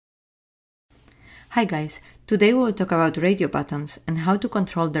Hi guys, today we will talk about radio buttons and how to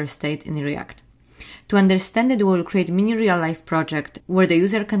control their state in React. To understand it, we will create a mini real-life project where the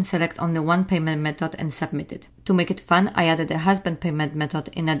user can select only one payment method and submit it. To make it fun, I added a husband payment method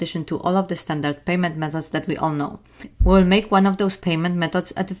in addition to all of the standard payment methods that we all know. We will make one of those payment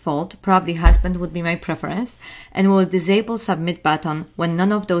methods a default, probably husband would be my preference, and we will disable submit button when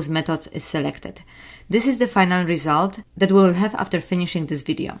none of those methods is selected. This is the final result that we will have after finishing this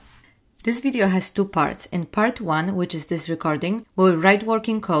video. This video has two parts. In part 1, which is this recording, we will write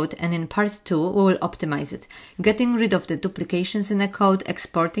working code, and in part 2, we will optimize it, getting rid of the duplications in the code,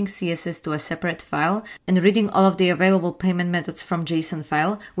 exporting CSS to a separate file, and reading all of the available payment methods from JSON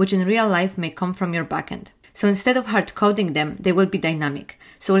file, which in real life may come from your backend. So instead of hard coding them, they will be dynamic.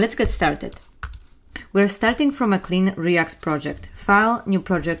 So let's get started. We're starting from a clean React project. File, new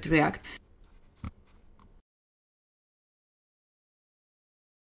project, React.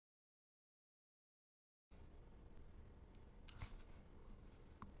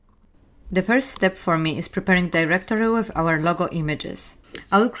 The first step for me is preparing directory with our logo images.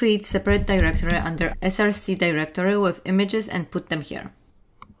 I will create separate directory under src directory with images and put them here.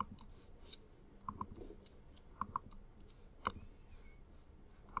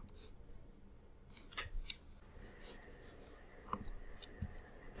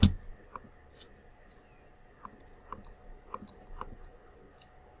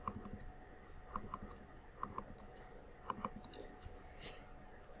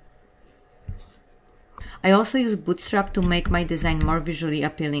 I also use Bootstrap to make my design more visually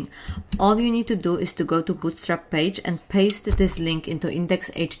appealing. All you need to do is to go to Bootstrap page and paste this link into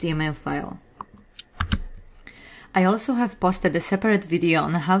index.html file. I also have posted a separate video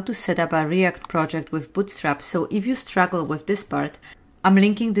on how to set up a React project with Bootstrap, so if you struggle with this part, I'm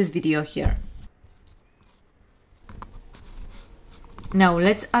linking this video here. Now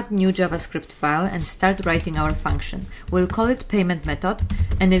let's add new JavaScript file and start writing our function. We'll call it payment method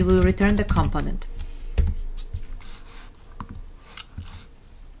and it will return the component.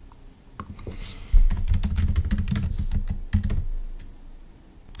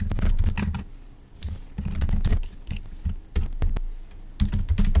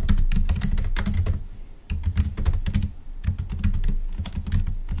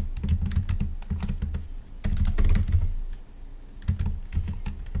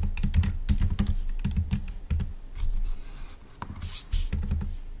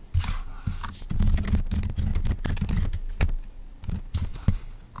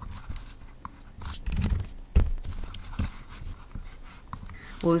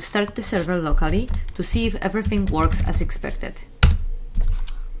 We'll start the server locally to see if everything works as expected.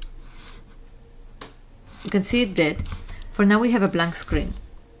 You can see it did. For now we have a blank screen.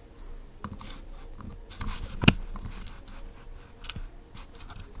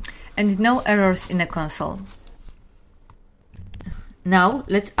 And no errors in the console. Now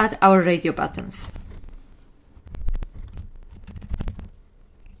let's add our radio buttons.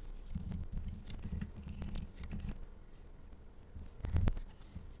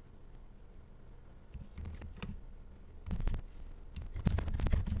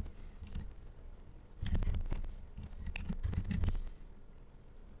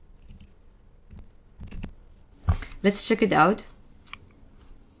 Let's check it out.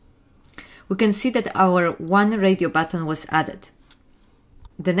 We can see that our one radio button was added.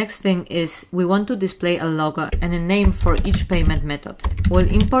 The next thing is we want to display a logo and a name for each payment method. We'll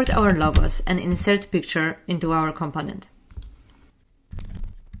import our logos and insert picture into our component.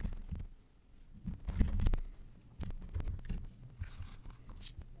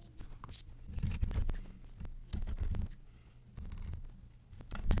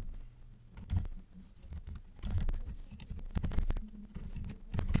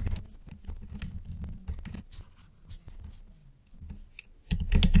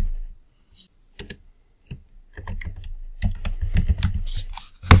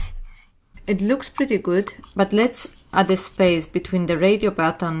 It looks pretty good, but let's add a space between the radio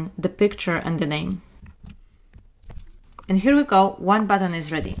button, the picture and the name. And here we go, one button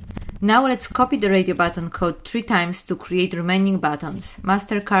is ready. Now let's copy the radio button code 3 times to create remaining buttons,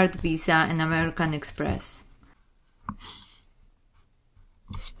 MasterCard, Visa and American Express.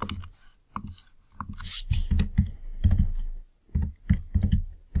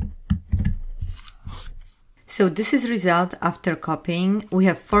 So this is result after copying. We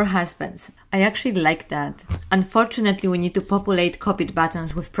have 4 husbands. I actually like that. Unfortunately, we need to populate copied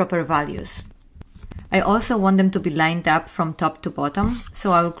buttons with proper values. I also want them to be lined up from top to bottom,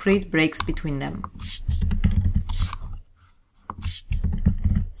 so I will create breaks between them.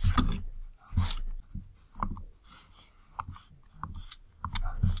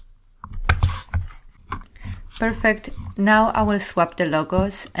 Perfect. Now I will swap the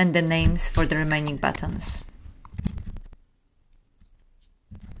logos and the names for the remaining buttons.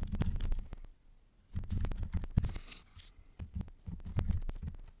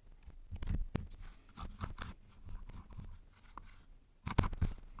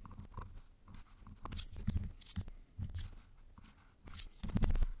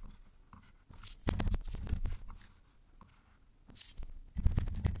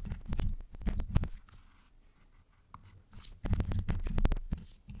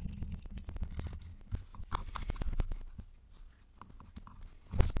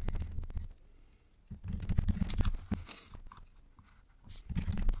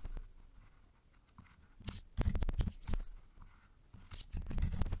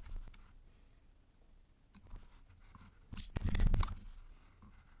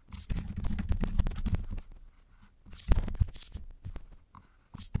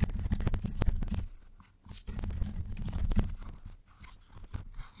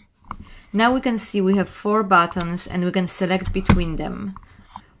 Now we can see we have 4 buttons and we can select between them.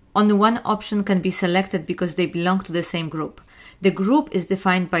 Only one option can be selected because they belong to the same group. The group is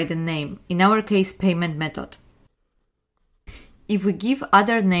defined by the name, in our case payment method. If we give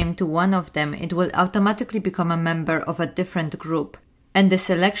other name to one of them, it will automatically become a member of a different group, and the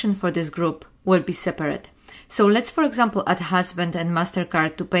selection for this group will be separate. So let's for example add husband and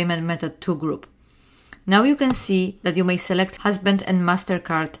MasterCard to payment method 2 group. Now you can see that you may select husband and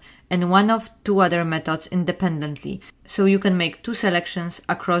MasterCard and one of 2 other methods independently, so you can make 2 selections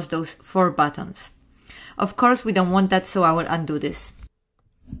across those 4 buttons. Of course we don't want that, so I will undo this.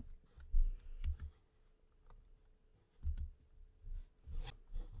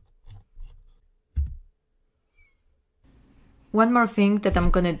 One more thing that I'm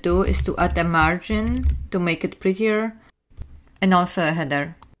gonna do is to add a margin to make it prettier, and also a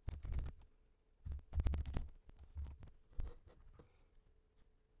header.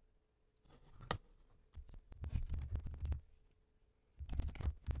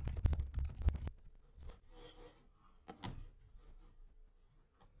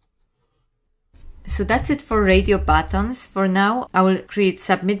 So that's it for radio buttons. For now, I will create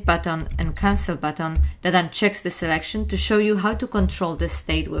submit button and cancel button that unchecks the selection to show you how to control the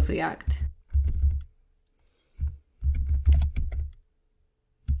state with React.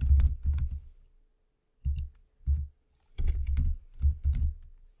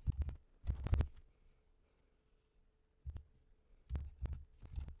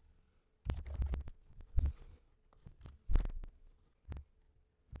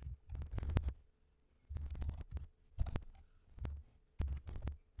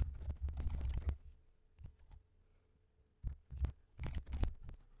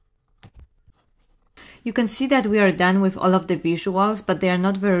 You can see that we are done with all of the visuals, but they are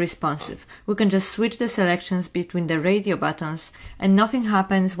not very responsive. We can just switch the selections between the radio buttons and nothing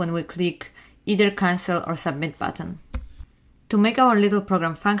happens when we click either cancel or submit button. To make our little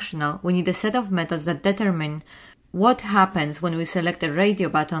program functional, we need a set of methods that determine what happens when we select a radio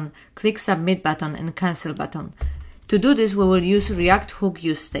button, click submit button and cancel button. To do this, we will use React hook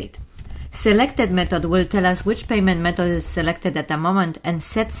useState. Selected method will tell us which payment method is selected at the moment, and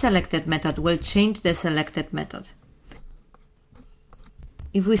setSelected method will change the selected method.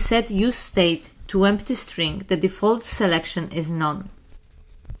 If we set useState to empty string, the default selection is none.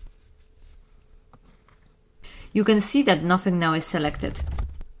 You can see that nothing now is selected.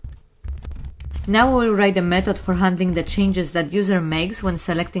 Now we will write a method for handling the changes that user makes when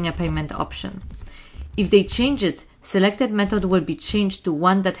selecting a payment option. If they change it, selected method will be changed to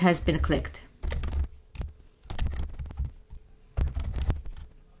one that has been clicked.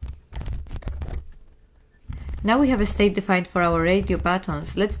 Now we have a state defined for our radio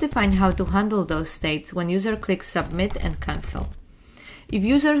buttons. Let's define how to handle those states when user clicks submit and cancel. If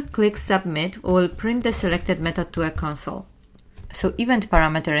user clicks submit, we will print the selected method to a console. So event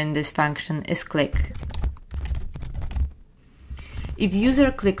parameter in this function is click. If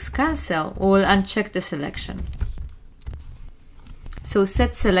user clicks cancel, we will uncheck the selection. So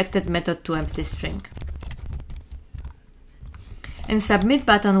set selected method to empty string. And submit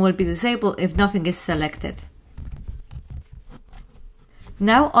button will be disabled if nothing is selected.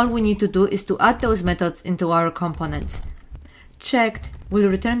 Now all we need to do is to add those methods into our components. Checked will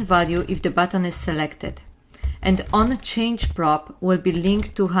return value if the button is selected. And onChangeProp will be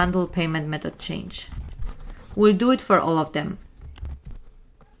linked to handle payment method change. We'll do it for all of them.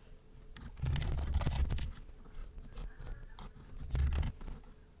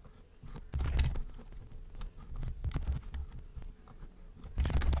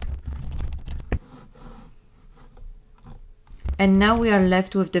 And now we are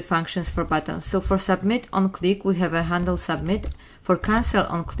left with the functions for buttons. So for submit on click, we have a handle submit. For cancel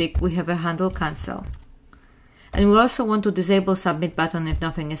on click, we have a handle cancel. And we also want to disable submit button if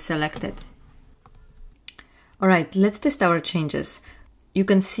nothing is selected. Alright, let's test our changes. You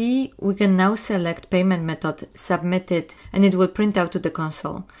can see we can now select payment method, submit it, and it will print out to the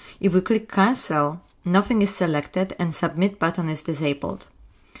console. If we click cancel, nothing is selected and submit button is disabled.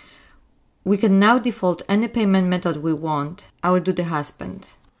 We can now default any payment method we want. I will do the husband.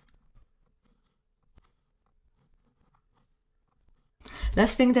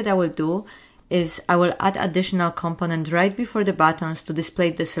 Last thing that I will do is I will add additional component right before the buttons to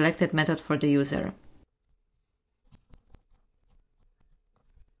display the selected method for the user.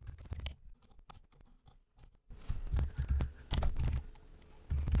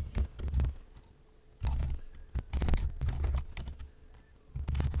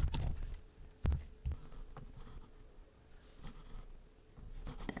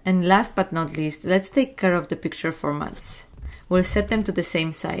 And last but not least, let's take care of the picture formats. We'll set them to the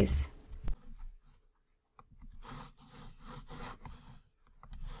same size.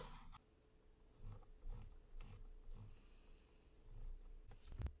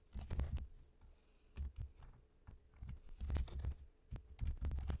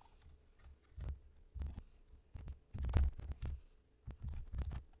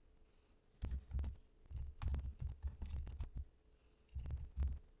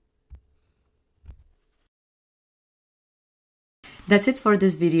 That's it for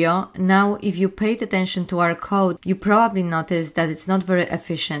this video. Now, if you paid attention to our code, you probably noticed that it's not very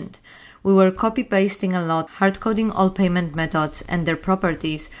efficient. We were copy-pasting a lot, hard-coding all payment methods and their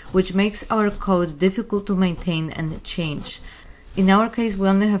properties, which makes our code difficult to maintain and change. In our case, we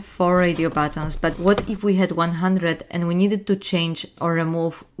only have 4 radio buttons, but what if we had 100 and we needed to change or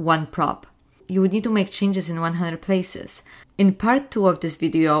remove one prop? You would need to make changes in 100 places. In part 2 of this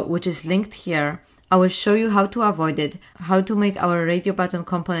video, which is linked here, I will show you how to avoid it, how to make our radio button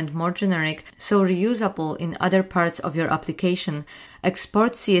component more generic, so reusable in other parts of your application,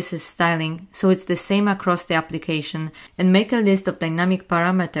 export CSS styling so it's the same across the application, and make a list of dynamic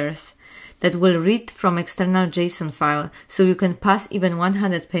parameters that will read from external JSON file so you can pass even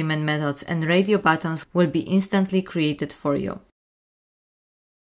 100 payment methods and radio buttons will be instantly created for you.